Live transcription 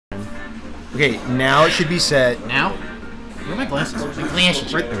Okay, now it should be set. Now? Where are my glasses? My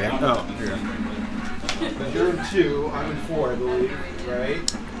glasses. Right there. Oh, here. You're in 2, I'm in 4, I believe,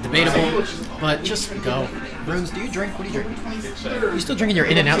 right? Debatable, but just go. Broonz, do you drink? What do you drink? Are you still drinking your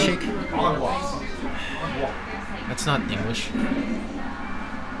In-N-Out shake? That's not English.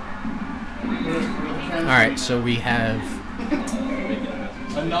 Alright, so we have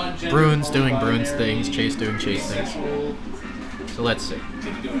Broonz doing Broonz things, Chase doing Chase things. So let's see.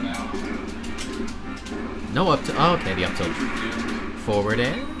 No up tilt. Oh, okay, the up tilt. Forward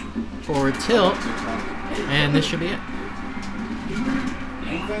air, forward tilt, and this should be it.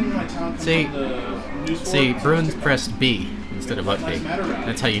 See, Broonz pressed B instead of up B.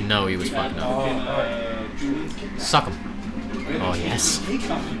 That's how you know he was fucking up. Suck him. Oh yes.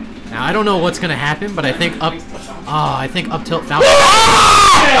 Now I don't know what's gonna happen, but I think up. Oh, I think up tilt Falcon.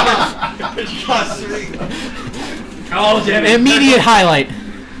 Oh damn it! Immediate highlight.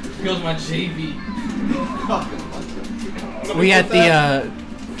 Goes my JV. We at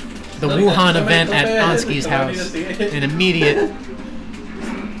the Wuhan event at Onski's house. An immediate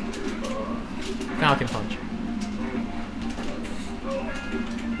Falcon punch.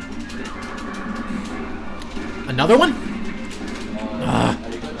 Another one?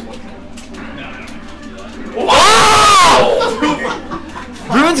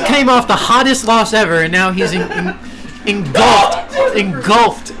 Broonz came off the hottest loss ever, and now he's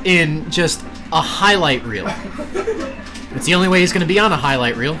engulfed in just a highlight reel. It's the only way he's going to be on a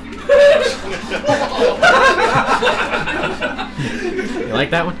highlight reel. You like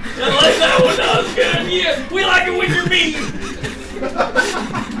that one? I like that one. That was good. Yeah, we like it when you're mean.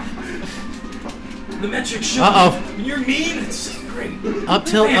 The metrics show. When you're mean, it's great. Up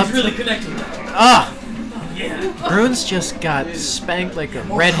tilt. Fans really connect with that. Yeah. Broonz just got spanked like a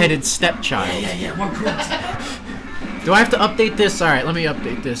redheaded stepchild. Yeah. More Broonz. Do I have to update this? All right, let me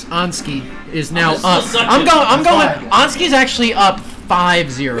update this. Onski is now up. I'm going. Onski's actually up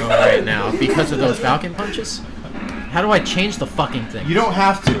 5-0 right now because of those Falcon punches. How do I change the fucking thing? You don't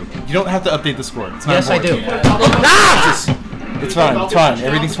have to. You don't have to update the score. It's not yes, important. I do. Ah! It's fine. It's fine.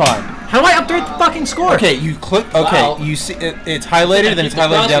 Everything's fine. How do I update the fucking score? Okay, you click. Okay, you see it's highlighted, then it's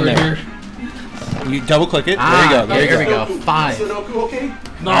highlighted down there. You double click it. There you go. There we go. 5. Sudoku, okay?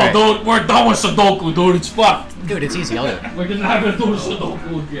 No, Right. dude, we're done with Sudoku, dude. It's fucked. Dude, it's easy. I'll do it. We're not gonna do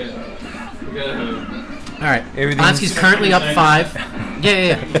Sudoku again. We gotta. All right. Everything's- Onski's currently up 5.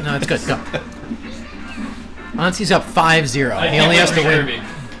 Yeah. No, it's good. Go. Onski's up 5-0. He only has to win.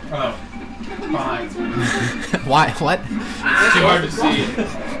 Oh. Fine. Why? What? It's too hard to see.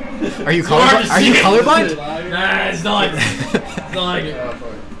 Are you colorblind? Are you colorblind? Nah, it's not like it's not like it.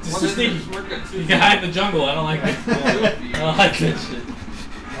 Just you can hide in the jungle. I don't like it. I don't like that shit.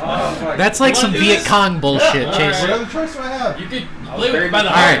 That's like some Viet Cong bullshit, Chase. What other choice do I have? You could play with it by the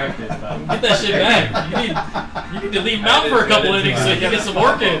heart. Get that shit back. You need to leave him out for a couple innings so you can get some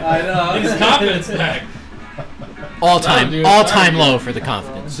work in. Get his confidence back. All time low for the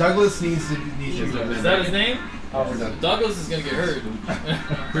confidence. Douglas needs to Is that his name? Douglas is gonna get hurt.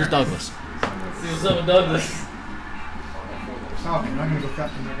 Who's Douglas? See what's up with Douglas. Stop, I'm not gonna go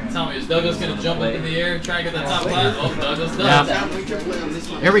captain. Tell me, is Douglas gonna jump up in the air and try and get that top spot? Oh, Douglas does. Yeah.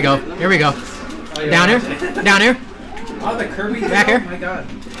 Here we go. Down here. Oh, the Kirby. Back here. Oh my god.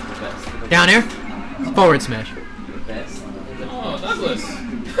 Down here. Forward smash. Oh, Douglas.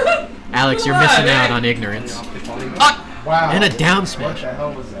 Alex, you're missing out on ignorance. Wow. And a down What smash. the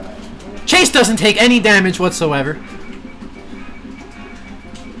hell was that? Chase doesn't take any damage whatsoever.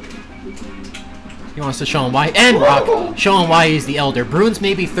 He wants to show him why, and Rock, show him why he's the elder. Broonz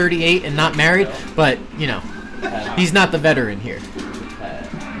may be 38 and not married, but, you know, he's not the veteran here.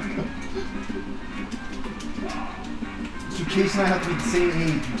 So Chase and I have to be the same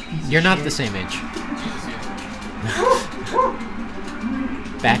age. You piece of You're not shit. the same age.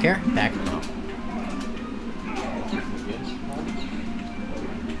 Back air? Back.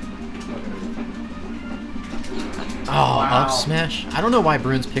 Oh, Wow. up smash? I don't know why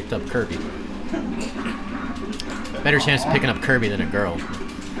Broonz picked up Kirby. Better chance of picking up Kirby than a girl.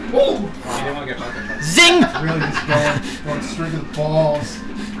 Zing! Really just going straight to the balls.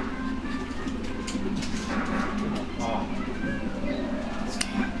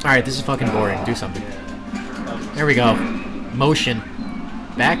 Alright, this is fucking boring. Do something. There we go. Motion.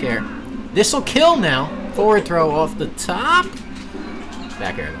 Back air. This'll kill now. Forward throw off the top.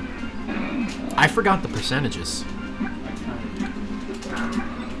 Back air though. I forgot the percentages.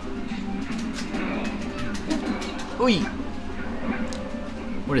 Oi.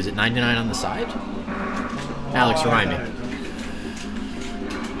 What is it, 99 on the side? Alex, remind me.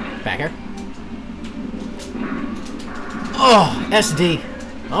 Back air. Oh, SD.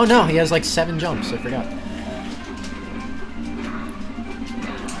 Oh no, he has like 7 jumps. I forgot.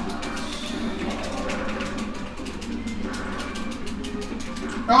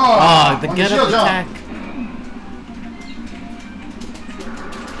 Oh, the get up attack.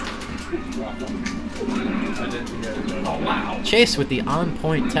 Oh, wow. Chase with the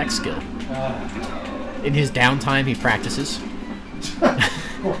on-point tech skill. In his downtime, he practices.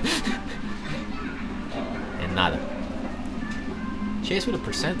 And nada. Chase with a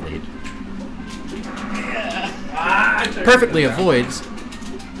 % lead. Perfectly avoids.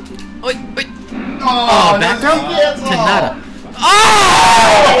 Oi, oi. Oh, back throw? To nada.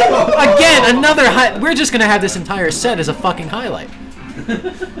 Oh! Again, another high. We're just gonna have this entire set as a fucking highlight.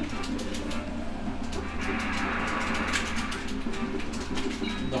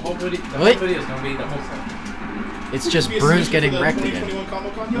 The whole video is gonna be the whole set. It's just Broonz getting wrecked again.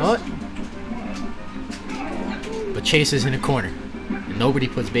 What? But Chase is in a corner. And nobody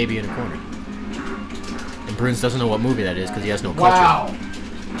puts Baby in a corner. And Broonz doesn't know what movie that is because he has no culture. Wow.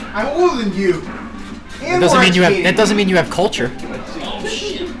 I'm older than you. That doesn't mean you have culture. Oh,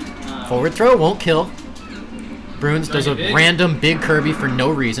 shit. Forward throw won't kill. Broonz does a random big Kirby for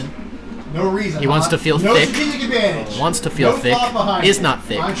no reason. No reason. He wants to feel no thick. strategic advantage. Wants to feel thick. Is not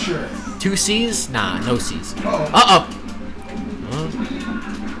thick. I'm sure. 2 C's? Nah, no C's. Uh-oh.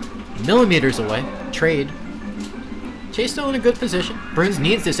 Millimeters away. Trade. Chase still in a good position. Broonz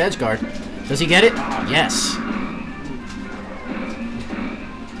needs this edge guard. Does he get it? Yes.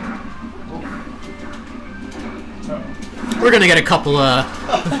 We're gonna get a couple and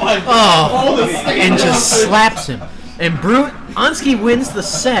just slaps him. And Onski wins the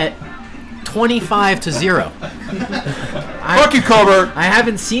set 25-0. Fuck you, Colbert! I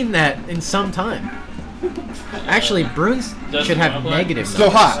haven't seen that in some time. Actually, Broonz should have negative.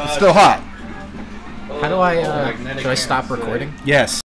 Still hot. It's still hot. How do I? Should I stop recording? Yes.